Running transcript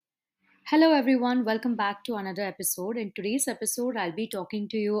Hello, everyone. Welcome back to another episode. In today's episode, I'll be talking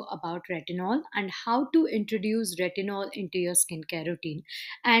to you about retinol and how to introduce retinol into your skincare routine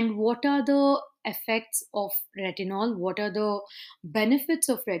and what are the effects of retinol, what are the benefits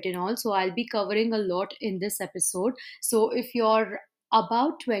of retinol. So, I'll be covering a lot in this episode. So, if you're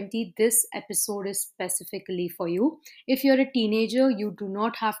about 20, this episode is specifically for you. If you're a teenager, you do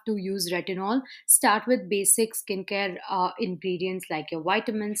not have to use retinol. Start with basic skincare ingredients like your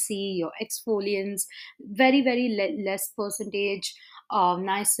vitamin C, your exfoliants, very less percentage,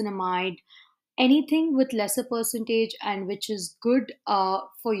 niacinamide, anything with lesser percentage and which is good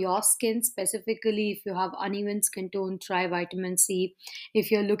for your skin. Specifically, if you have uneven skin tone, try vitamin C. If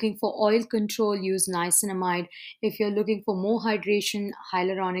you're looking for oil control, use niacinamide. If you're looking for more hydration,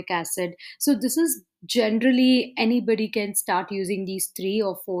 hyaluronic acid. So this is generally anybody can start using these 3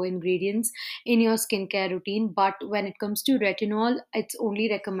 or 4 ingredients in your skincare routine, but when it comes to retinol, it's only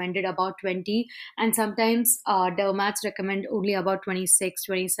recommended about 20, and sometimes dermats recommend only about 26,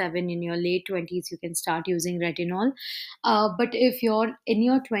 27. In your late 20s you can start using retinol. But if you're in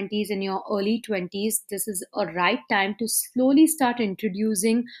your 20s, in your early 20s, this is a right time to slowly start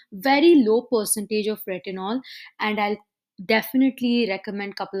introducing very low percentage of retinol. And I'll definitely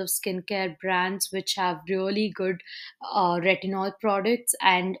recommend couple of skincare brands which have really good retinol products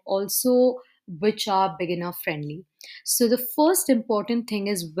and also which are beginner friendly. So the first important thing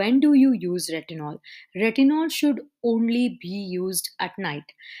is, when do you use retinol? Retinol should only be used at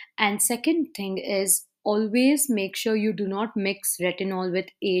night. And second thing is, always make sure you do not mix retinol with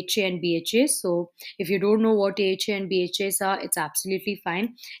AHA and BHA. So if you don't know what AHA and BHAs are, it's absolutely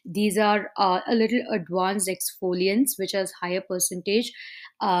fine. These are a little advanced exfoliants which has higher percentage.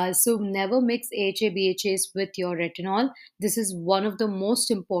 So never mix AHA BHAs with your retinol. This is one of the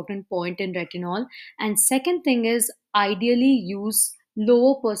most important point in retinol. And second thing is, ideally use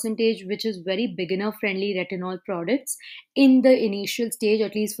lower percentage, which is very beginner friendly retinol products in the initial stage,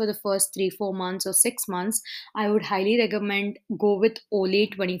 at least for the first 3 4 months or 6 months. I would highly recommend go with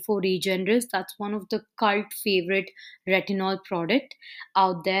Olay 24 Regenerist. That's one of the cult favorite retinol product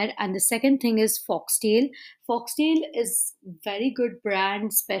out there. And the second thing is Foxtail. Foxtail is very good brand,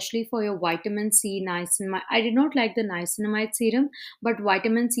 especially for your vitamin C, niacinamide. I did not like the niacinamide serum, but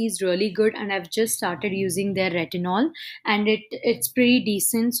vitamin C is really good, and I've just started using their retinol, and it's pretty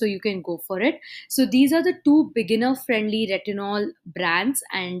decent, so you can go for it. So these are the two beginner friendly retinol brands,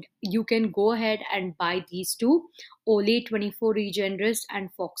 and you can go ahead and buy these two: Olay 24 Regenerist and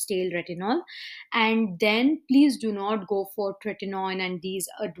Foxtail Retinol. And then please do not go for tretinoin and these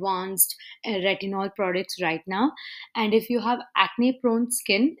advanced retinol products right now. And if you have acne prone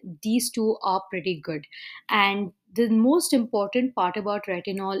skin, these two are pretty good. And the most important part about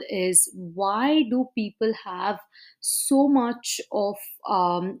retinol is, why do people have so much of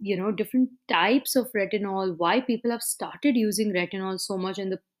different types of retinol? Why people have started using retinol so much in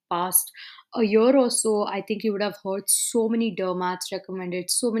the past a year or so? I think you would have heard so many dermats recommended,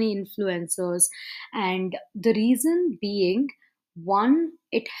 so many influencers. And the reason being, one,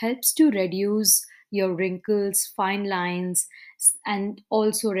 it helps to reduce your wrinkles, fine lines, and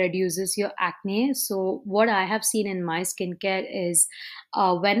also reduces your acne. So what I have seen in my skincare is,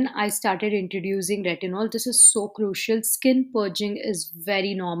 when I started introducing retinol, this is so crucial. Skin purging is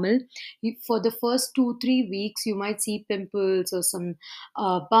very normal. For the first 2 3 weeks you might see pimples or some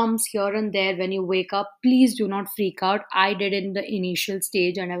bumps here and there when you wake up. Please do not freak out. I did in the initial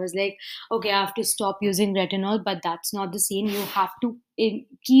stage, and I was like, okay, I have to stop using retinol. But that's not the scene. You have to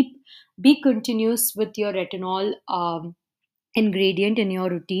keep be continuous with your retinol ingredient in your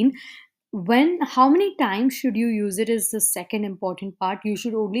routine. When, how many times should you use it is the second important part. You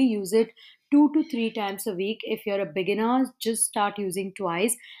should only use it 2 to 3 times a week. If you're a beginner, just start using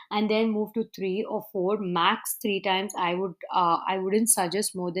twice and then move to 3 or 4, max 3 times. I wouldn't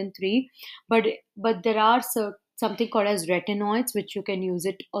suggest more than 3. But there are something called as retinoids, which you can use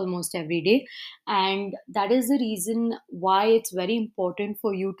it almost every day. And that is the reason why it's very important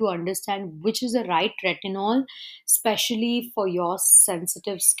for you to understand which is the right retinol, especially for your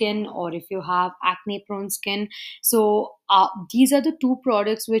sensitive skin or if you have acne prone skin. So these are the two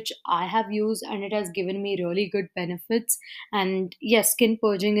products which I have used, and it has given me really good benefits. And yes, skin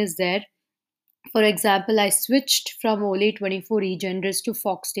purging is there. For example, I switched from Olay 24 Regenerist to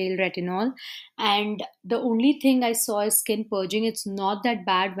Foxtail Retinol, and the only thing I saw is skin purging. It's not that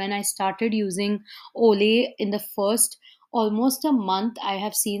bad. When I started using Olay in the first almost a month, I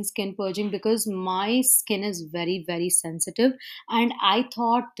have seen skin purging because my skin is very sensitive, and I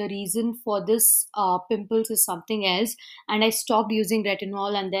thought the reason for this pimples is something else, and I stopped using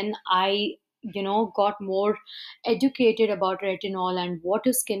retinol, and then I got more educated about retinol and what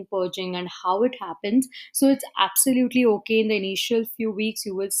is skin purging and how it happens. So it's absolutely okay. In the initial few weeks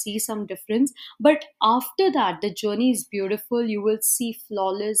you will see some difference, but after that the journey is beautiful. You will see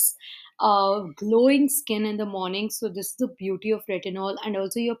flawless glowing skin in the morning. So this is the beauty of retinol. And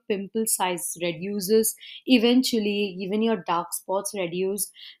also your pimple size reduces, eventually even your dark spots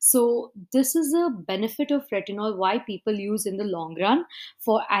reduce. So this is a benefit of retinol, why people use in the long run,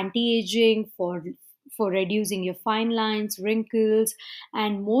 for anti-aging, for reducing your fine lines, wrinkles,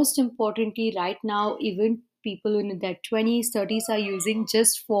 and most importantly, right now, even people in their 20s, 30s are using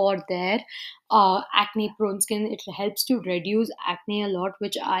just for their acne prone skin. It helps to reduce acne a lot,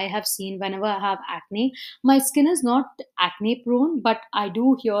 which I have seen whenever I have acne. My skin is not acne prone, but I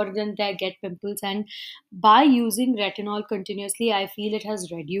do here and there get pimples. And by using retinol continuously, I feel it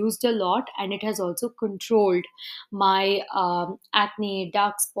has reduced a lot, and it has also controlled my acne,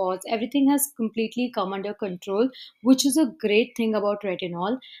 dark spots, everything has completely come under control, which is a great thing about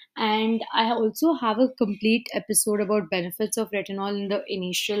retinol. And I also have a complete episode about benefits of retinol in the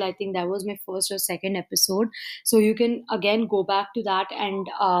initial, I think that was my first or second episode. So you can again go back to that and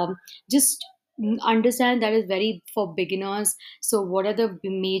just understand that is very for beginners. So what are the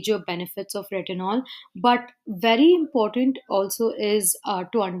major benefits of retinol? But very important also is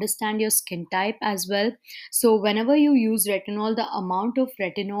to understand your skin type as well. so whenever you use retinol, the amount of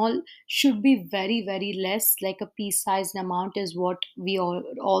retinol should be very, very less. Like a pea-sized amount is what we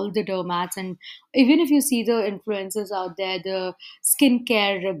all the dermats, and even if you see the influencers out there, the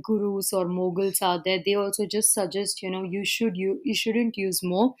skincare gurus or moguls out there, they also just suggest, you shouldn't use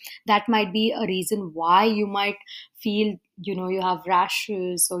more. That might be a reason why you might feel, you have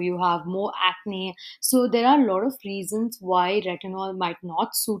rashes or you have more acne. So there are a lot of reasons why retinol might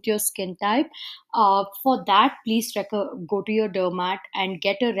not suit your skin type. For that, please go to your dermat and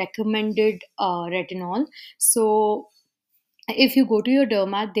get a recommended retinol. So if you go to your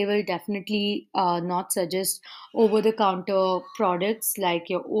dermat, they will definitely not suggest over the counter products like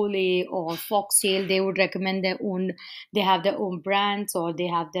your Olay or Foxtail. They would recommend their own, they have their own brands, or they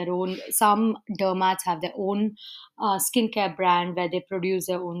have their own, some dermats have their own skincare brand where they produce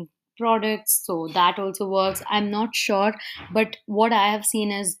their own products. So that also works. I'm not sure, but what I have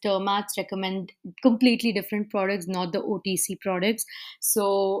seen is dermats recommend completely different products, not the OTC products.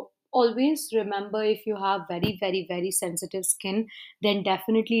 So always remember, if you have very, very, very sensitive skin, then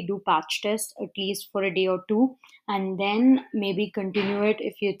definitely do patch test at least for a day or two, and then maybe continue it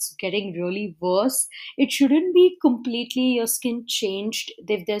if it's getting really worse. It shouldn't be completely your skin changed.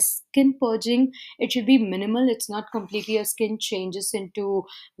 If there's skin purging, it should be minimal. It's not completely your skin changes into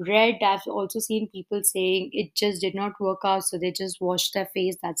red. I've also seen people saying it just did not work out, so they just washed their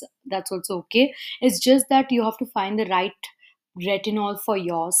face. That's also okay. It's just that you have to find the right retinol for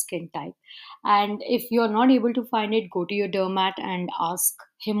your skin type. And if you're not able to find it, go to your dermat and ask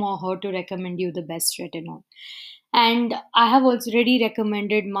him or her to recommend you the best retinol. And I have already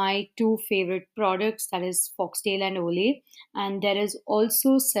recommended my two favorite products, that is Foxtail and Olay. And there is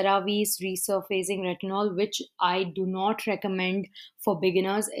also CeraVe's resurfacing retinol, which I do not recommend for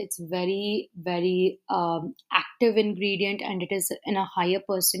beginners. It's very, very active ingredient, and it is in a higher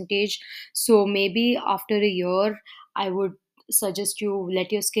percentage. So maybe after a year, I would suggest you let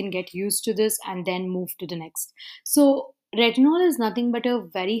your skin get used to this and then move to the next. So retinol is nothing but a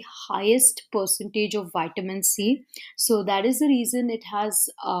very highest percentage of vitamin C. So that is the reason it has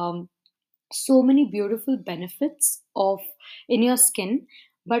so many beautiful benefits of in your skin.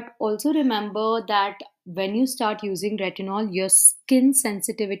 But also remember that when you start using retinol, your skin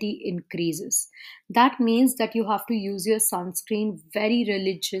sensitivity increases. That means that you have to use your sunscreen very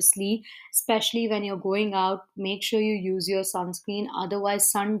religiously, especially when you're going out. Make sure you use your sunscreen, otherwise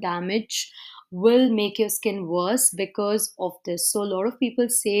sun damage will make your skin worse because of this. So a lot of people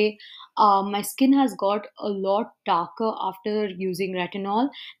say my skin has got a lot darker after using retinol.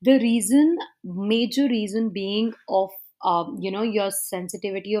 The reason, major reason being of your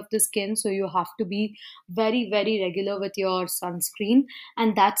sensitivity of the skin. So you have to be very, very regular with your sunscreen,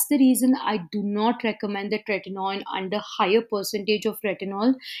 and that's the reason I do not recommend the retinol under higher percentage of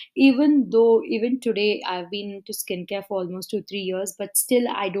retinol. Even though even today I've been into skincare for almost 2 3 years, but still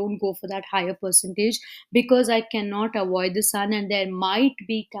I don't go for that higher percentage because I cannot avoid the sun, and there might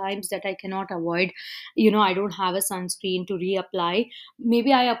be times that I cannot avoid. I don't have a sunscreen to reapply.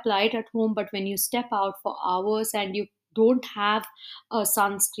 Maybe I apply it at home, but when you step out for hours and you don't have a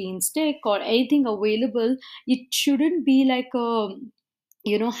sunscreen stick or anything available, it shouldn't be like a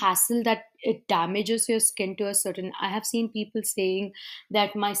hassle that it damages your skin to a certain. I have seen people saying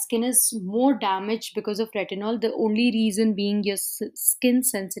that my skin is more damaged because of retinol, the only reason being your skin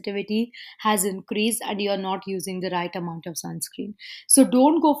sensitivity has increased and you're not using the right amount of sunscreen. So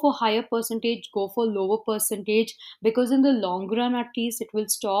don't go for higher percentage, go for lower percentage, because in the long run at least it will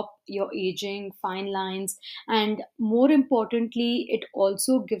stop your aging, fine lines, and more importantly it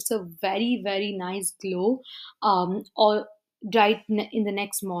also gives a very very nice glow, or in the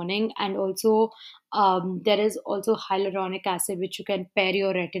next morning. And also there is also hyaluronic acid which you can pair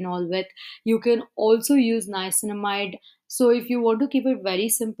your retinol with. You can also use niacinamide. So if you want to keep it very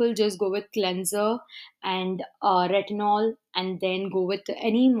simple, just go with cleanser and retinol, and then go with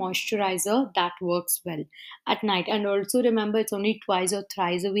any moisturizer that works well at night. And also remember, it's only twice or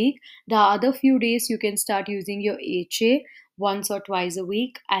thrice a week. The other few days you can start using your HA once or twice a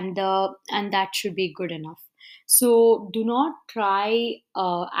week, and that should be good enough. So do not try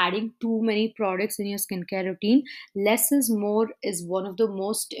adding too many products in your skincare routine. Less is more is one of the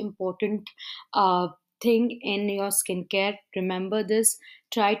most important uh, thing in your skincare. Remember this.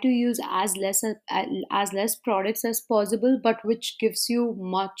 Try to use as less products as possible, but which gives you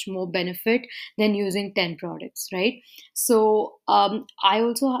much more benefit than using 10 products, right? So I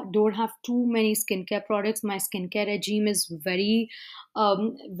also don't have too many skincare products. My skincare regime is very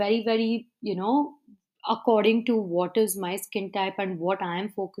very according to what is my skin type and what I am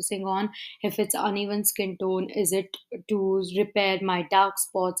focusing on. If it's uneven skin tone, is it to repair my dark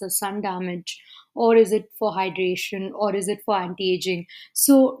spots or sun damage, or is it for hydration, or is it for anti-aging?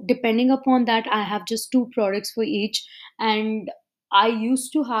 So depending upon that, I have just two products for each. And I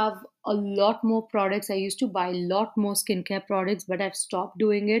used to have a lot more products. I used to buy a lot more skincare products, but I've stopped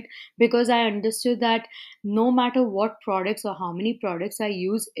doing it because I understood that no matter what products or how many products I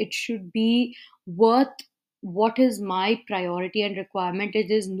use, it should be worth what is my priority and requirement.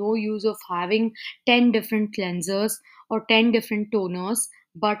 It is no use of having 10 different cleansers or 10 different toners,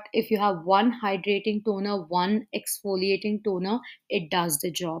 but if you have one hydrating toner, one exfoliating toner, it does the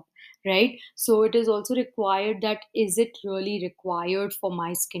job, right? So it is also required that is it really required for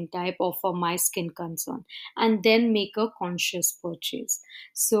my skin type or for my skin concern, and then make a conscious purchase.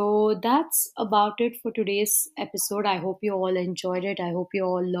 So that's about it for today's episode. I hope you all enjoyed it. I hope you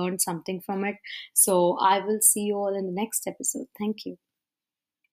all learned something from it. So I will see you all in the next episode. Thank you.